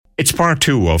It's part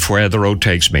 2 of Where the Road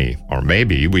Takes Me, or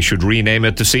maybe we should rename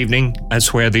it this evening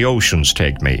as Where the Oceans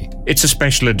Take Me. It's a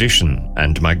special edition,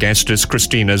 and my guest is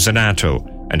Cristina Zanato,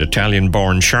 an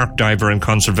Italian-born shark diver and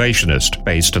conservationist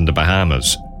based in the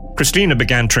Bahamas. Cristina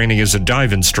began training as a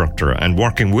dive instructor and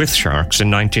working with sharks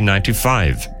in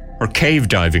 1995. Her cave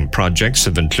diving projects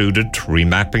have included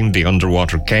remapping the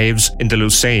underwater caves in the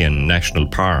Lusayan National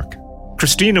Park.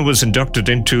 Cristina was inducted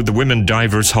into the Women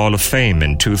Divers Hall of Fame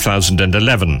in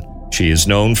 2011. She is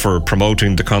known for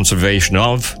promoting the conservation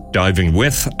of, diving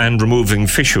with, and removing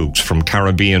fishhooks from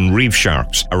Caribbean reef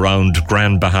sharks around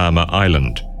Grand Bahama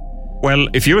Island. Well,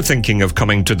 if you're thinking of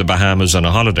coming to the Bahamas on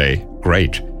a holiday,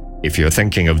 great. If you're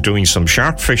thinking of doing some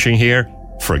shark fishing here,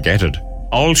 forget it.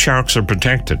 All sharks are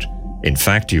protected. In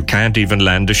fact, you can't even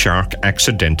land a shark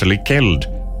accidentally killed.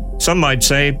 Some might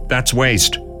say that's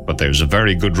waste, but there's a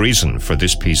very good reason for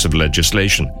this piece of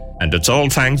legislation, and it's all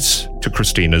thanks to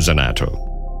Cristina Zanato.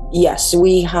 Yes,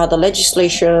 we had a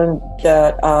legislation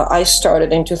that I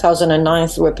started in 2009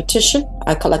 through a petition.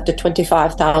 I collected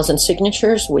 25,000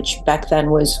 signatures, which back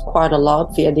then was quite a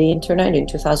lot via the internet in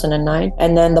 2009.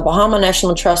 And then the Bahama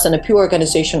National Trust and the Pew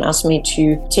Organization asked me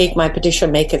to take my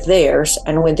petition, make it theirs.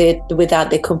 And with that,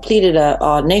 they completed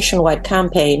a nationwide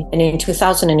campaign. And in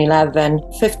 2011,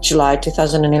 5th July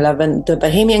 2011, the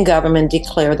Bahamian government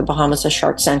declared the Bahamas a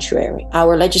shark sanctuary.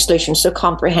 Our legislation is so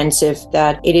comprehensive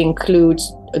that it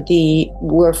includes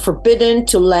we're forbidden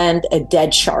to land a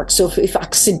dead shark. So if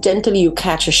accidentally you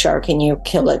catch a shark and you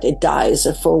kill it, it dies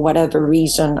for whatever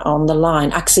reason on the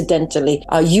line, accidentally,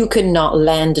 you cannot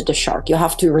land the shark. You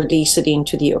have to release it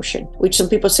into the ocean, which some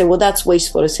people say, well, that's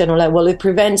wasteful. It's kind of like, well, it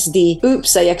prevents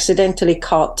oops, I accidentally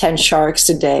caught 10 sharks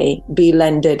today, be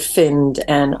landed, finned,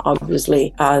 and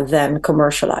obviously then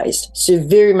commercialized. So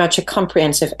very much a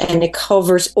comprehensive, and it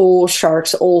covers all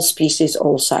sharks, all species,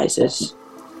 all sizes.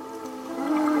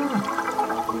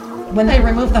 When I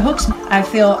remove the hooks, I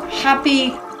feel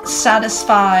happy,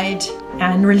 satisfied,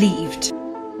 and relieved.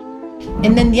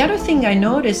 And then the other thing I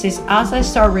notice is as I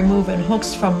start removing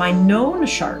hooks from my known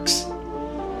sharks,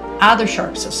 other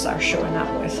sharks will start showing up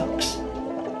with hooks.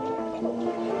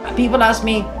 People ask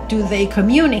me, do they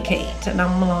communicate? And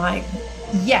I'm like,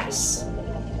 yes.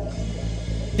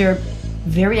 They're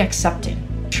very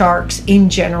accepting. Sharks in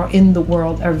general in the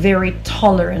world are very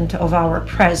tolerant of our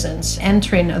presence,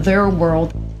 entering their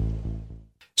world.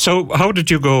 So how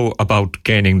did you go about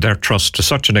gaining their trust to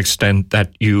such an extent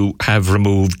that you have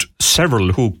removed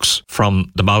several hooks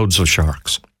from the mouths of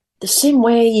sharks? The same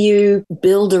way you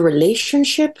build a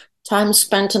relationship, time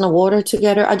spent in the water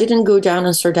together. I didn't go down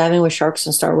and start diving with sharks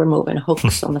and start removing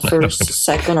hooks on the first,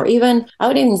 second, or I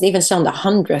would even say on the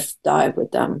 100th dive with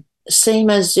them. Same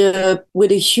as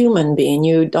with a human being,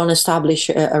 you don't establish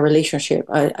a relationship.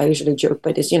 I usually joke,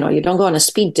 but it's, you don't go on a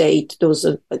speed date. Those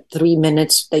are 3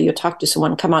 minutes that you talk to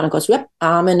someone, come on and goes, yep,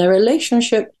 I'm in a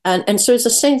relationship. And so it's the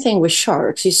same thing with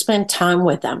sharks. You spend time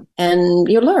with them and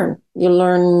you learn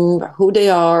who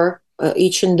they are,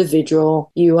 each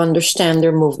individual. You understand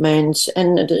their movements.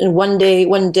 And one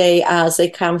day as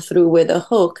they come through with a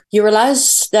hook, you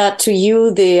realize that to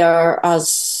you, they are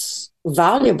as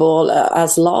valuable,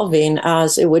 as loving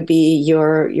as it would be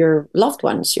your loved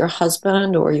ones, your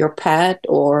husband or your pet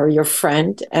or your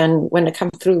friend. And when they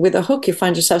come through with a hook, you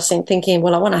find yourself thinking,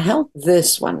 well, I want to help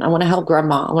this one. I want to help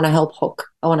Grandma. I want to help Hook.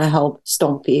 I want to help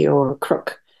Stumpy or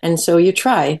Crook. And so you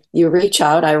reach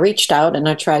out. I reached out and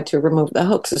I tried to remove the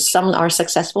hooks. Some are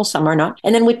successful, some are not.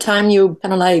 And then with time, you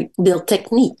kind of like build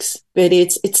techniques. But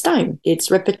it's time. It's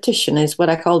repetition. It's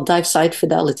what I call dive site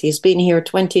fidelity. It's been here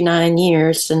 29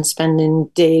 years and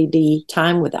spending daily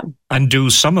time with them. And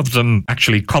do some of them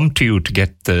actually come to you to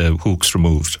get the hooks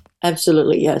removed?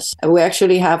 Absolutely, yes. We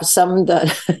actually have some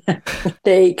that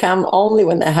they come only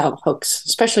when they have hooks,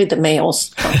 especially the males.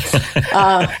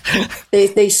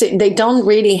 They don't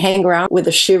really hang around with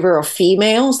a shiver of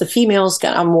females. The females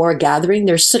are more gathering.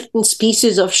 There's certain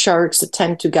species of sharks that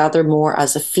tend to gather more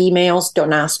as a females.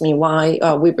 Don't ask me why.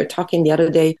 We were talking the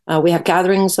other day. We have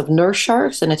gatherings of nurse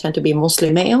sharks, and they tend to be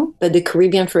mostly male. But the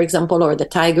Caribbean, for example, or the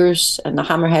tigers and the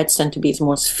hammerheads tend to be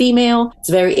most female.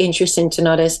 It's very interesting to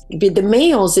notice. But the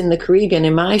males in the Caribbean,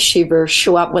 in my shiver,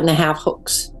 show up when they have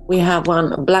hooks. We have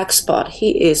one, a black spot.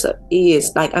 He is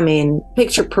like,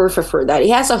 picture perfect for that. He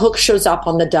has a hook, shows up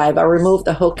on the dive. I remove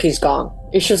the hook, he's gone.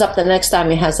 He shows up the next time,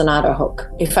 he has another hook.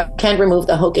 If I can't remove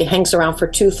the hook, he hangs around for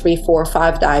 2, 3, 4,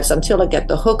 5 dives until I get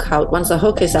the hook out. Once the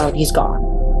hook is out, he's gone.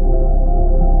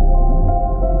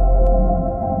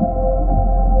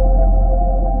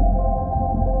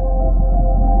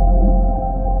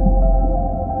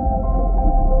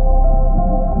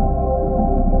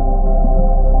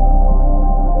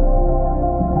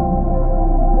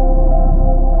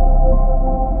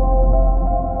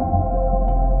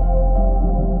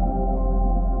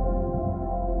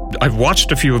 I've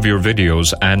watched a few of your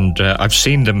videos, and I've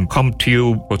seen them come to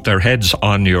you with their heads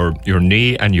on your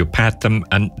knee, and you pat them,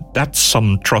 and that's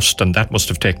some trust, and that must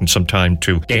have taken some time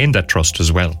to gain that trust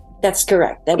as well. That's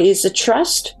correct. That is a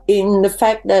trust in the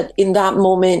fact that in that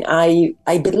moment, I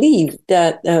believe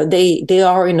that they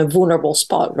are in a vulnerable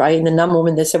spot, right? And in that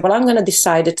moment, they said, well, I'm going to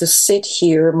decide to sit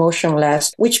here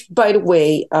motionless, which, by the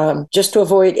way, just to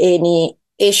avoid any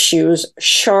issues,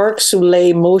 sharks who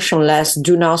lay motionless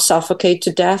do not suffocate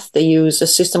to death. They use a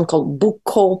system called book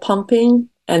hole pumping,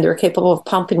 and they're capable of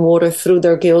pumping water through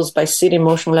their gills by sitting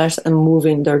motionless and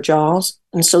moving their jaws.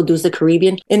 And so does the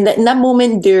Caribbean. In that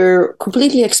moment, they're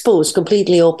completely exposed,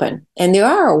 completely open. And they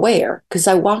are aware, because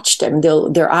I watch them.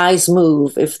 Their eyes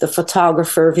move if the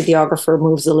videographer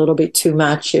moves a little bit too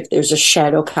much, if there's a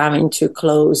shadow coming too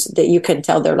close, that you can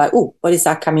tell they're like, oh, what is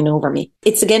that coming over me?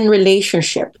 It's again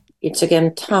relationship. It's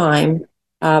again time,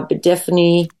 but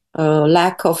definitely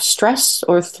lack of stress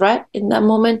or threat in that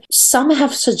moment. Some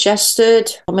have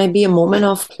suggested maybe a moment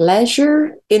of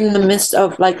pleasure in the midst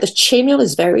of, like, the chainmail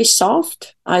is very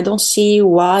soft. I don't see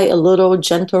why a little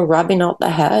gentle rubbing out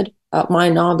the head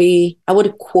might not be, I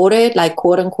would quote it like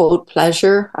quote unquote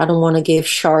pleasure. I don't want to give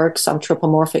sharks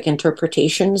anthropomorphic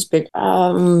interpretations, but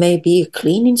maybe a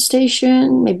cleaning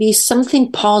station, maybe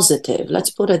something positive. Let's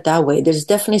put it that way. There's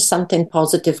definitely something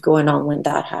positive going on when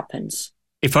that happens.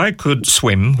 If I could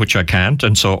swim, which I can't,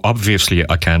 and so obviously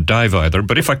I can't dive either,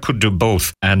 but if I could do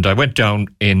both, and I went down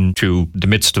into the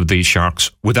midst of these sharks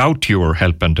without your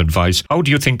help and advice, how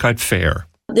do you think I'd fare?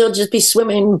 They'll just be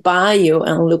swimming by you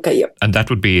and look at you. And that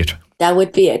would be it? That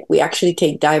would be it. We actually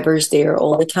take divers there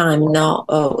all the time now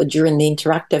during the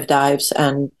interactive dives,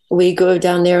 and we go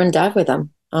down there and dive with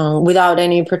them. Without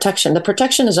any protection. The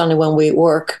protection is only when we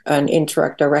work and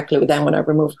interact directly with them when I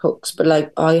remove hooks. But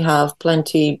like, I have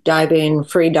plenty diving,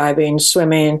 free diving,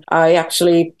 swimming. I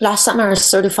actually, last summer, I was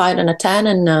certified in a 10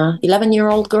 and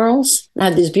 11-year-old girls. I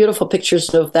had these beautiful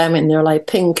pictures of them in their like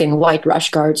pink and white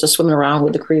rash guards swimming around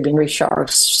with the Caribbean reef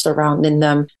sharks surrounding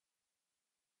them.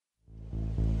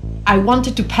 I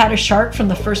wanted to pet a shark from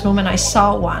the first moment I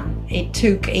saw one. It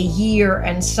took a year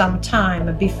and some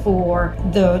time before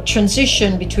the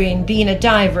transition between being a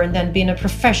diver and then being a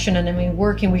professional and then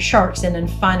working with sharks and then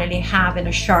finally having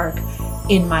a shark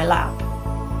in my lap.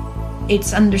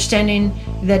 It's understanding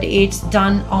that it's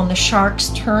done on the shark's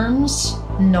terms,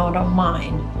 not on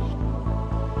mine.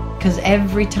 Because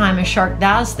every time a shark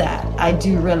does that, I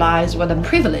do realize what a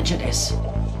privilege it is.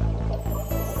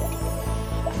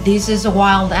 This is a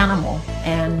wild animal,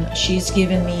 and she's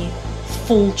given me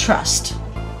full trust.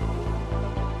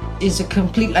 It's a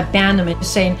complete abandonment,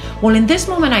 saying, well, in this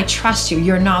moment, I trust you.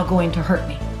 You're not going to hurt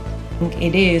me.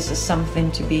 It is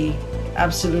something to be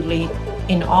absolutely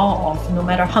in awe of, no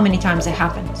matter how many times it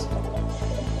happens.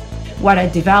 What I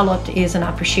developed is an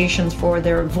appreciation for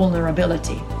their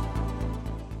vulnerability.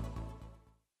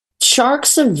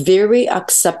 Sharks are very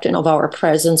accepting of our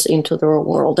presence into their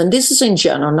world. And this is in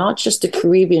general, not just the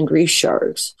Caribbean reef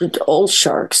sharks, but all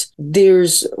sharks.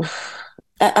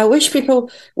 I wish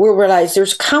people will realize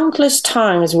there's countless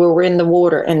times where we're in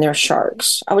the and they're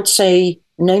sharks. I would say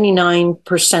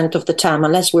 99% of the time,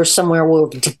 unless we're somewhere where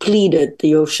we've depleted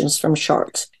the oceans from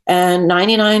sharks. And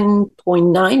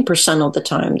 99.9% of the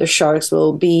time, the sharks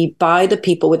will be by the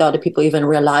people without the people even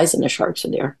realizing the sharks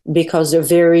are there, because they're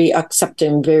very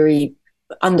accepting, very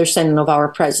understanding of our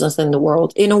presence in the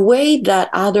world in a way that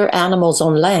other animals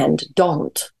on land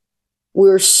don't. We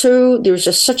were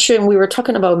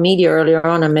talking about media earlier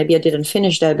on, and maybe I didn't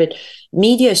finish that, but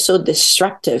media is so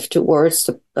destructive towards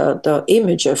the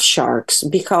image of sharks,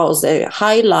 because they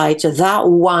highlight that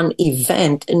one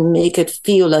event and make it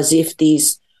feel as if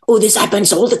this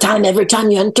happens all the time, every time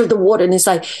you enter the water. And it's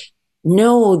like,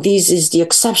 no, this is the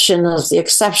exception of the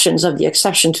exceptions of the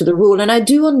exception to the rule. And I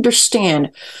do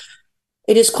understand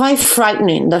it is quite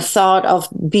frightening, the thought of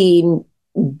being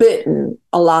bitten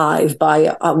alive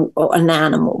by an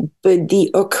animal, but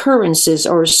the occurrences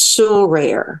are so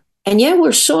rare. And yet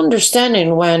we're so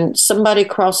understanding when somebody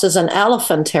crosses an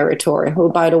elephant territory, who,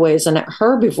 by the way, is an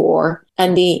herbivore,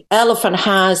 and the elephant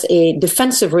has a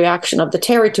defensive reaction of the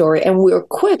territory. And we're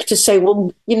quick to say,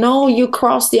 well, you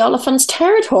crossed the elephant's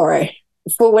territory.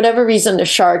 For whatever reason, the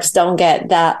sharks don't get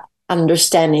that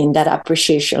understanding, that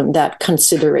appreciation, that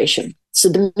consideration. So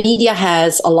the media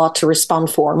has a lot to respond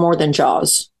for, more than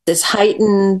Jaws. This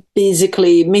heightened,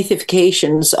 basically,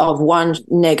 mythifications of one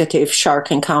negative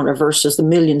shark encounter versus the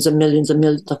millions and millions and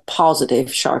millions of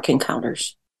positive shark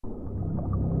encounters.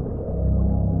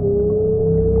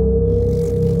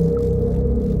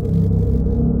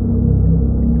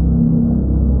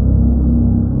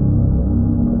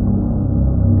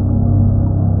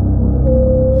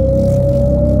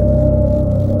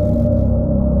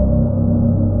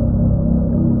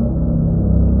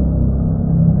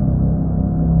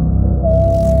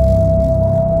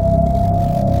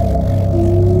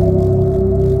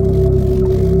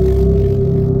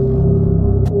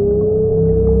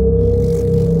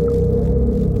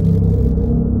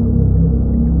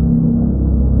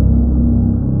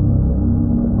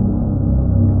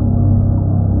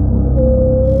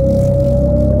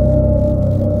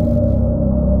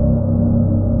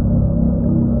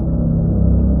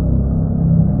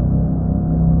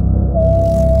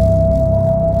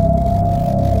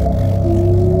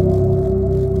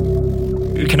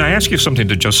 ask you something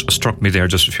that just struck me there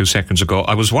just a few seconds ago?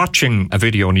 I was watching a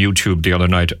video on YouTube the other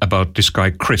night about this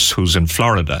guy, Chris, who's in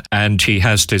Florida, and he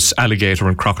has this alligator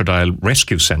and crocodile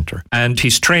rescue center. And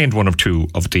he's trained one or two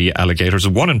of the alligators.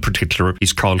 One in particular,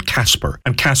 he's called Casper.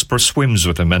 And Casper swims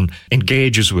with him and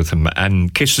engages with him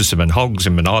and kisses him and hugs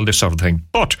him and all this sort of thing.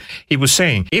 But he was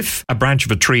saying if a branch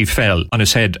of a tree fell on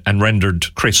his head and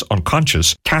rendered Chris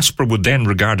unconscious, Casper would then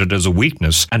regard it as a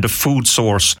weakness and a food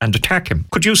source and attack him.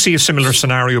 Could you see a similar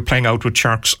scenario playing out with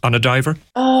sharks on a diver?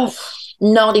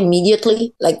 Not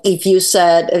immediately. Like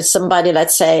if somebody,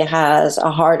 let's say, has a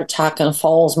heart attack and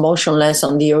falls motionless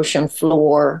on the ocean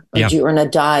floor during a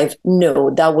dive,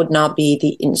 no, that would not be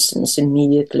the instance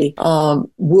immediately.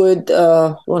 Going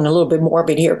a little bit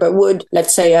morbid here, but would,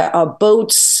 let's say, a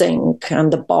boat sink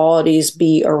and the bodies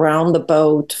be around the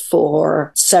boat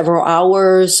for several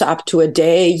hours, up to a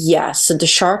day? Yes. And the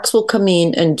sharks will come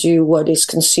in and do what is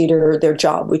considered their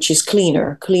job, which is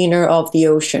cleaner of the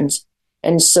oceans.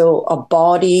 And so a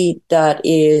body that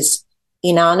is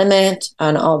inanimate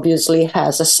and obviously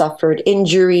has suffered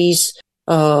injuries,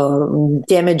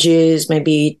 damages,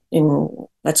 maybe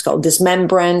let's call it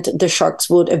dismemberment, the sharks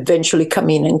would eventually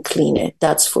come in and clean it.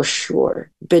 That's for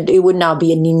sure. But it would not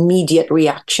be an immediate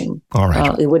reaction. All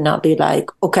right. It would not be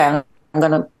like, okay, I'm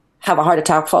going to have a heart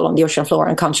attack, fall on the ocean floor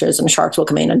unconscious, and sharks will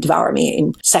come in and devour me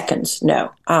in seconds.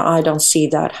 No, I don't see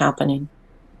that happening.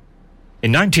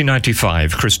 In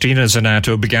 1995, Christina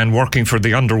Zanato began working for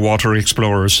the Underwater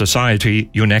Explorers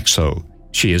Society, UNEXO.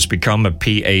 She has become a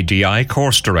PADI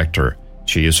course director.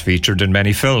 She is featured in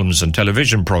many films and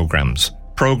television programs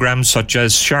such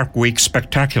as Shark Week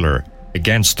Spectacular,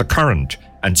 Against the Current,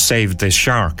 and Save This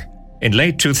Shark. In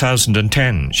late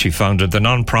 2010, she founded the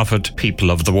non-profit People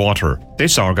of the Water.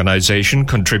 This organization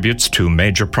contributes to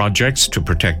major projects to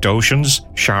protect oceans,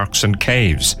 sharks and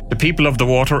caves. The People of the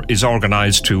Water is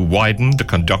organized to widen the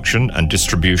conduction and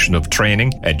distribution of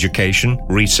training, education,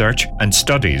 research and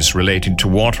studies relating to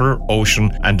water,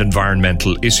 ocean and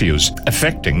environmental issues,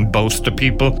 affecting both the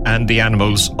people and the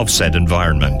animals of said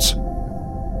environments.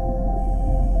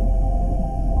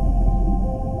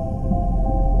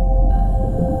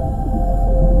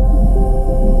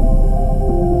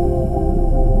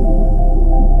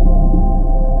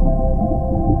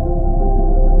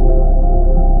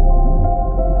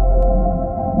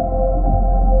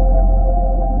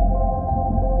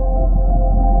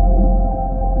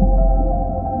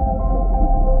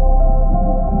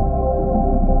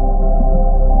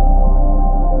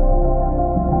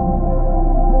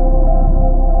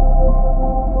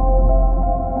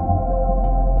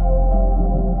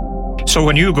 So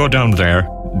when you go down there,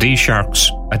 these sharks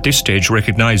at this stage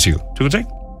recognize you, do they?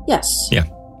 Yes. Yeah.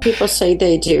 People say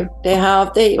they do.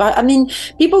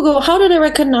 People go, how do they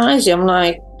recognize you? I'm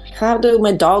like, how do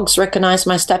my dogs recognize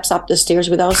my steps up the stairs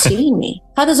without seeing me?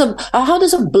 How does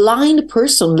a blind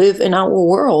person live in our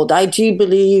world? I do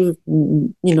believe,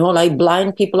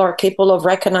 blind people are capable of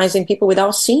recognizing people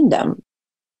without seeing them.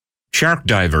 Shark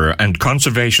diver and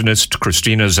conservationist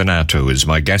Christina Zanato is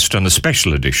my guest on a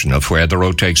special edition of Where the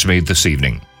Road Takes Me this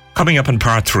evening. Coming up in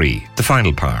part 3, the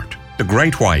final part, the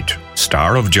great white,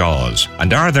 star of Jaws,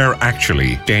 and are there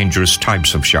actually dangerous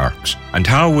types of sharks, and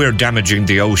how we're damaging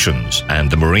the oceans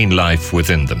and the marine life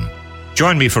within them.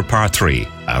 Join me for part 3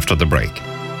 after the break.